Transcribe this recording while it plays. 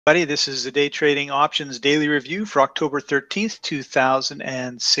Buddy, this is the Day Trading Options Daily Review for October 13th,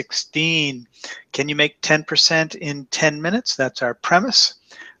 2016. Can you make 10% in 10 minutes? That's our premise.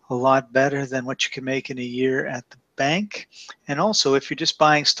 A lot better than what you can make in a year at the bank. And also, if you're just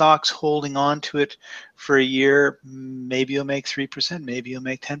buying stocks, holding on to it for a year, maybe you'll make 3%, maybe you'll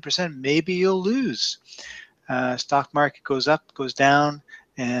make 10%, maybe you'll lose. Stock market goes up, goes down,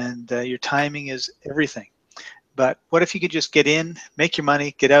 and your timing is everything. But what if you could just get in, make your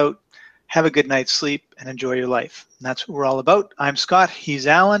money, get out, have a good night's sleep, and enjoy your life? And that's what we're all about. I'm Scott. He's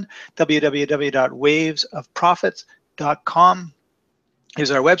Alan. www.wavesofprofits.com is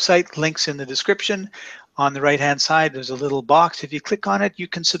our website. Links in the description. On the right-hand side, there's a little box. If you click on it, you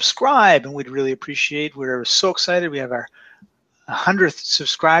can subscribe, and we'd really appreciate. We're so excited. We have our 100th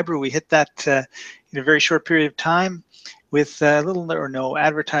subscriber. We hit that in a very short period of time, with little or no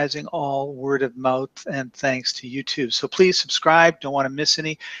advertising, all word of mouth, and thanks to YouTube. So please subscribe, don't want to miss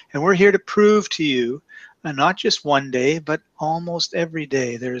any. And we're here to prove to you, not just one day, but almost every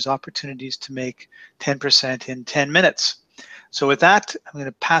day, there's opportunities to make 10% in 10 minutes. So with that, I'm going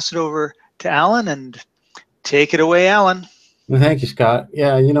to pass it over to Alan, and take it away, Alan. Well, thank you, Scott.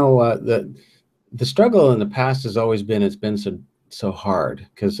 Yeah, you know, the struggle in the past has always been, it's been so hard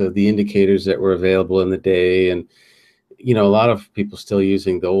because of the indicators that were available in the day. And you know, a lot of people still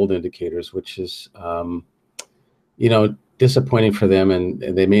using the old indicators, which is, you know, disappointing for them, and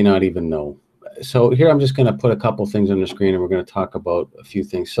they may not even know. So here I'm just going to put a couple things on the screen, and we're going to talk about a few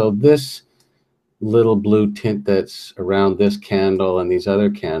things. So this little blue tint that's around this candle and these other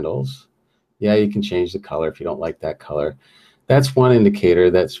candles, yeah, you can change the color if you don't like that color. That's one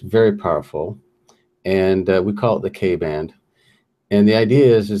indicator that's very powerful, and we call it the K-band. And the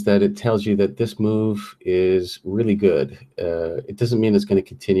idea is that it tells you that this move is really good. It doesn't mean it's going to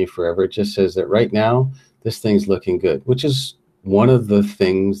continue forever. It just says that right now, this thing's looking good, which is one of the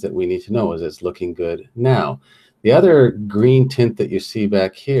things that we need to know, is it's looking good now. The other green tint that you see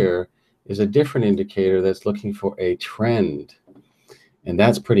back here is a different indicator that's looking for a trend. And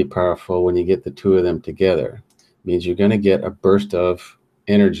that's pretty powerful when you get the two of them together. It means you're going to get a burst of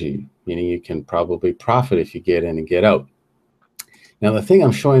energy, meaning you can probably profit if you get in and get out. Now, the thing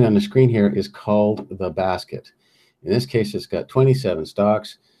I'm showing on the screen here is called the basket. In this case, it's got 27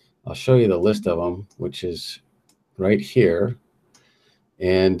 stocks. I'll show you the list of them, which is right here.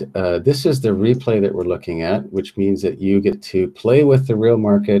 And this is the replay that we're looking at, which means that you get to play with the real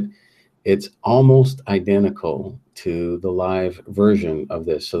market. It's almost identical to the live version of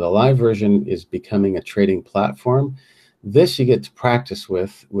this. So the live version is becoming a trading platform. This you get to practice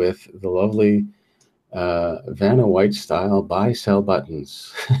with the lovely Vanna White style buy sell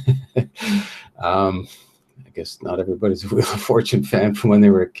buttons. I guess not everybody's a Wheel of Fortune fan from when they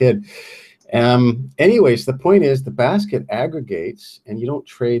were a kid. Anyways, the point is the basket aggregates, and you don't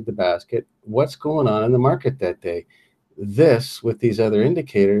trade the basket. What's going on in the market that day? This, with these other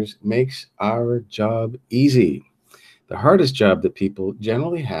indicators, makes our job easy. The hardest job that people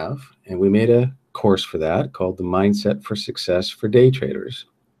generally have, and we made a course for that called the Mindset for Success for Day Traders.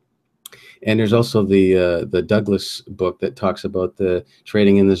 And there's also the Douglas book that talks about the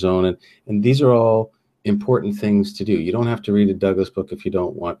trading in the zone. And these are all important things to do. You don't have to read a Douglas book if you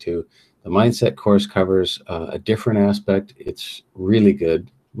don't want to. The Mindset course covers a different aspect. It's really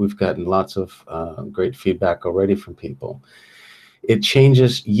good. We've gotten lots of great feedback already from people. It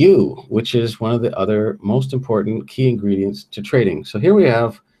changes you, which is one of the other most important key ingredients to trading. So here we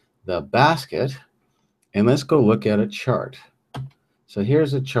have the basket, and let's go look at a chart. So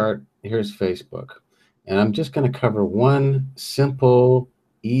here's a chart. Here's Facebook. And I'm just going to cover one simple,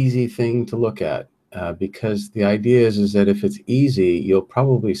 easy thing to look at because the idea is that if it's easy, you'll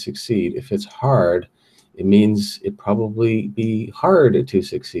probably succeed. If it's hard, it means it probably be hard to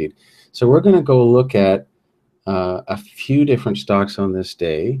succeed. So we're going to go look at a few different stocks on this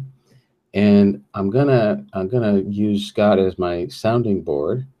day. And I'm gonna use Scott as my sounding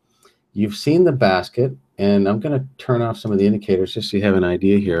board. You've seen the basket, and I'm going to turn off some of the indicators just so you have an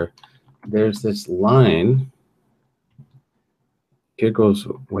idea here. There's this line. Here goes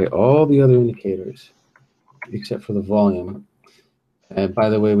away all the other indicators, except for the volume. And by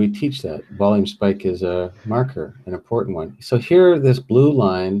the way, we teach that. Volume spike is a marker, an important one. So here, this blue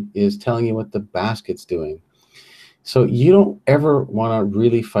line is telling you what the basket's doing. So you don't ever want to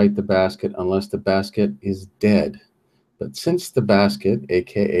really fight the basket unless the basket is dead. But since the basket,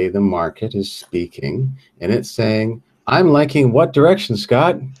 aka the market, is speaking, and it's saying, I'm liking what direction,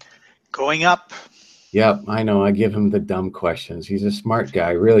 Scott? Going up. Yep, I know. I give him the dumb questions. He's a smart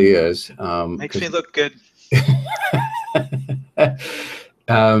guy, really is. Makes me look good.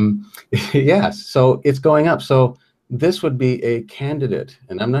 Yes, so it's going up. So this would be a candidate.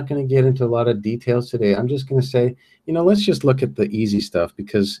 And I'm not going to get into a lot of details today. I'm just going to say, let's just look at the easy stuff,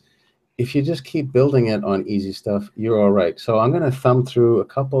 because if you just keep building it on easy stuff, you're all right. So I'm going to thumb through a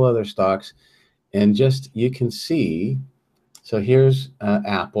couple other stocks, and just, you can see, so here's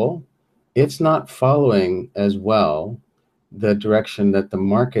Apple. It's not following as well the direction that the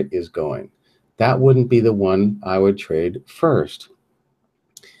market is going. That wouldn't be the one I would trade first.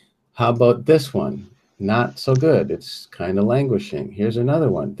 How about this one? Not so good. It's kind of languishing. Here's another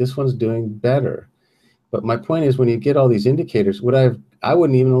one. This one's doing better. But my point is, when you get all these indicators, I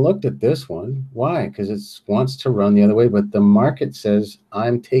wouldn't even have looked at this one. Why? Because it wants to run the other way, but the market says,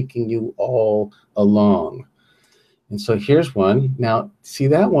 I'm taking you all along. And so here's one. Now, see,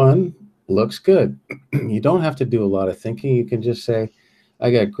 that one looks good. You don't have to do a lot of thinking. You can just say, I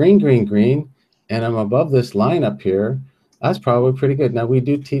got green, green, green, and I'm above this line up here. That's probably pretty good. Now, we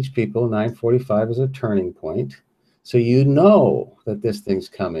do teach people 945 is a turning point. So you know that this thing's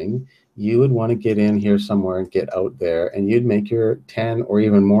coming. You would want to get in here somewhere and get out there, and you'd make your 10 or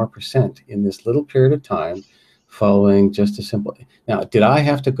even more % in this little period of time following just a simple. Now, did I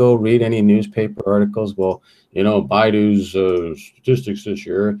have to go read any newspaper articles? Well, Baidu's statistics this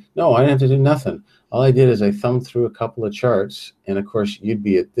year. No, I didn't have to do nothing. All I did is I thumbed through a couple of charts, and of course you'd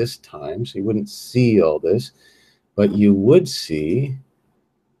be at this time, so you wouldn't see all this, but you would see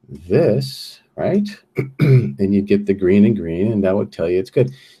this, right? And you'd get the green and green, and that would tell you it's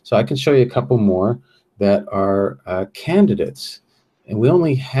good. So I can show you a couple more that are candidates. And we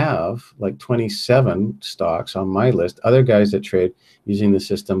only have like 27 stocks on my list. Other guys that trade using the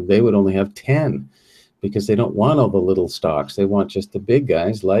system, they would only have 10, because they don't want all the little stocks. They want just the big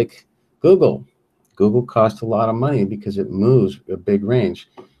guys like Google. Google costs a lot of money because it moves a big range.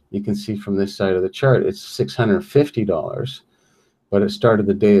 You can see from this side of the chart, it's $650, but it started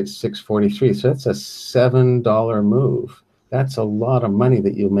the day at $643. So that's a $7 move. That's a lot of money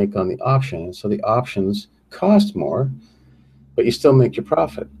that you'll make on the option. And so the options cost more, but you still make your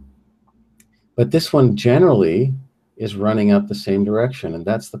profit. But this one generally is running up the same direction. And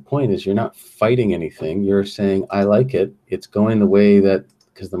that's the point, is you're not fighting anything. You're saying, I like it. It's going the way that,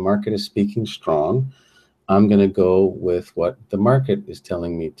 because the market is speaking strong, I'm going to go with what the market is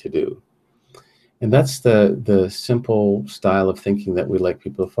telling me to do. And that's the simple style of thinking that we like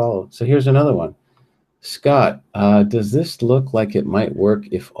people to follow. So here's another one. Scott, does this look like it might work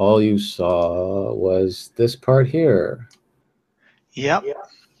if all you saw was this part here? Yep.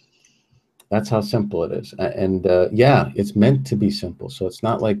 That's how simple it is. And yeah, it's meant to be simple. So it's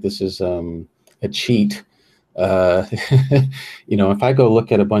not like this is a cheat. If I go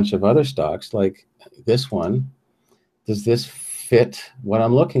look at a bunch of other stocks like this one, does this fit what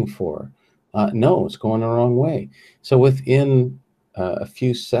I'm looking for? No, it's going the wrong way. So within a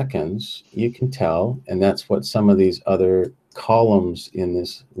few seconds, you can tell, and that's what some of these other columns in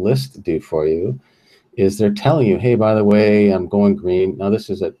this list do for you, is they're telling you, hey, by the way, I'm going green. Now this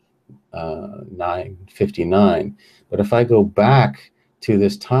is at 9:59, but if I go back to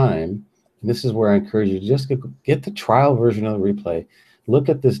this time, and this is where I encourage you to just get the trial version of the replay. Look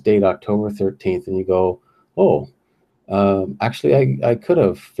at this date, October 13th, and you go, oh, actually, I could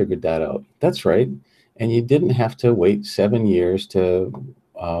have figured that out. That's right. And you didn't have to wait 7 years to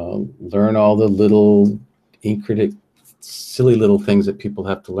learn all the little silly little things that people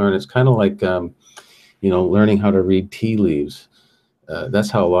have to learn. It's kind of like, learning how to read tea leaves. That's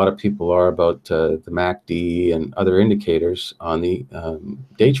how a lot of people are about the MACD and other indicators on the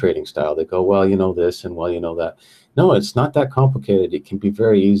day trading style. They go, well, you know this, and well, you know that. No, it's not that complicated. It can be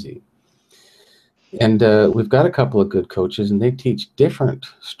very easy. And we've got a couple of good coaches, and they teach different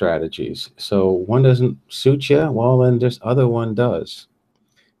strategies. So one doesn't suit you, well, then this other one does.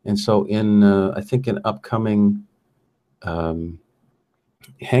 And so in, I think, in upcoming Hangouts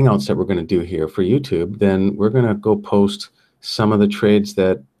that we're going to do here for YouTube, then we're going to go post some of the trades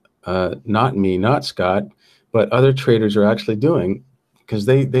that not me, not Scott, but other traders are actually doing, because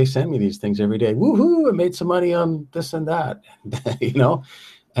they send me these things every day. Woohoo, I made some money on this and that,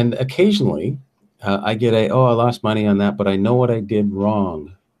 and occasionally I get I lost money on that, but I know what I did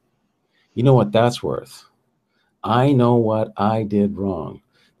wrong. You know what that's worth? I know what I did wrong.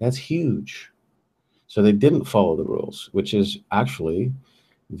 That's huge. So they didn't follow the rules, which is actually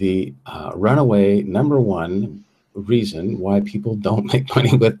the runaway #1 reason why people don't make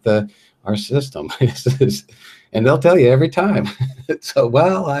money with our system. And they'll tell you every time. So,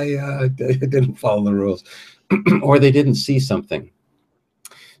 well, I didn't follow the rules, or they didn't see something.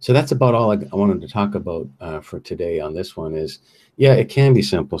 So that's about all I wanted to talk about for today on this one is, yeah, it can be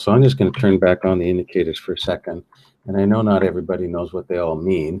simple. So I'm just going to turn back on the indicators for a second. And I know not everybody knows what they all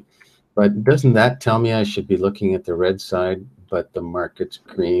mean, But doesn't that tell me I should be looking at the red side, but the market's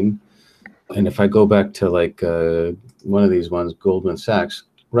green? And if I go back to like one of these ones, Goldman Sachs,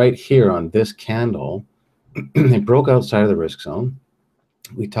 right here on this candle, it broke outside of the risk zone.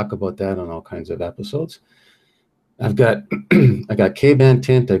 We talk about that on all kinds of episodes. I've got I got K-band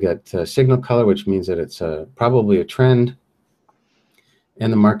tint, I got signal color, which means that it's probably a trend.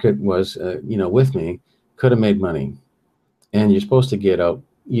 And the market was, with me, could have made money. And you're supposed to get out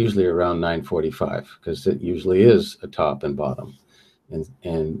usually around 9:45 because it usually is a top and bottom.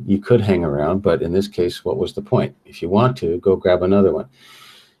 And you could hang around, but in this case, what was the point? If you want to, go grab another one.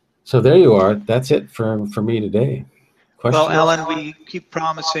 So there you are. That's it for me today. Questions? Well, Alan, we keep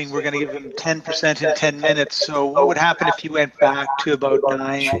promising we're going to give him 10% in 10 minutes. So what would happen if you went back to about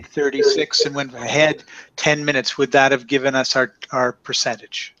 9:36 and went ahead 10 minutes? Would that have given us our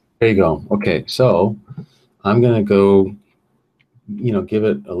percentage? There you go. Okay, so I'm going to go, give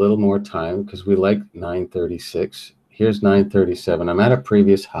it a little more time because we like 9:36. Here's 9:37. I'm at a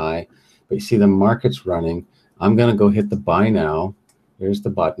previous high, but you see the market's running. I'm going to go hit the buy now. Here's the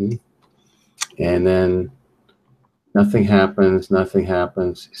button. And then nothing happens, nothing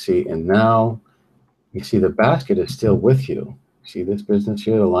happens. See, and now you see the basket is still with you. See this business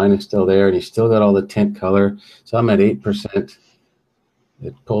here? The line is still there, and you still got all the tint color. So I'm at 8%.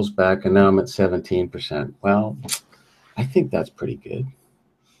 It pulls back, and now I'm at 17%. Well, I think that's pretty good.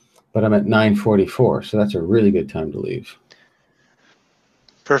 But I'm at 9:44, so that's a really good time to leave.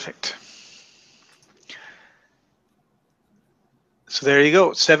 Perfect. So there you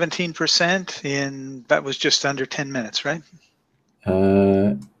go, 17% in, that was just under 10 minutes, right?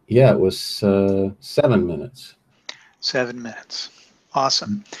 Yeah, it was 7 minutes. 7 minutes.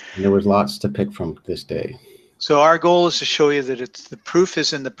 Awesome. And there was lots to pick from this day. So our goal is to show you that the proof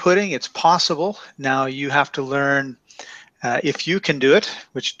is in the pudding. It's possible. Now you have to learn if you can do it,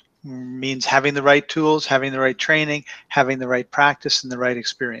 which means having the right tools, having the right training, having the right practice, and the right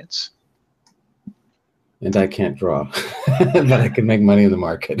experience. And I can't draw, but I can make money in the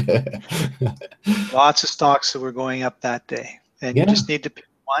market. Lots of stocks that were going up that day. And you just need to pick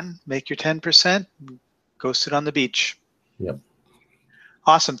one, make your 10%, go sit on the beach. Yep.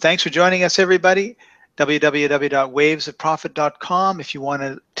 Awesome. Thanks for joining us, everybody. www.wavesofprofit.com. If you want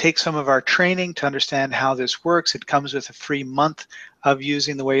to take some of our training to understand how this works, it comes with a free month of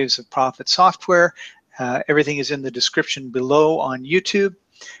using the Waves of Profit software. Everything is in the description below on YouTube.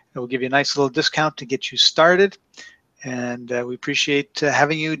 It will give you a nice little discount to get you started. And we appreciate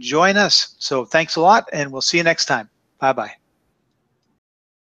having you join us. So thanks a lot, and we'll see you next time. Bye-bye.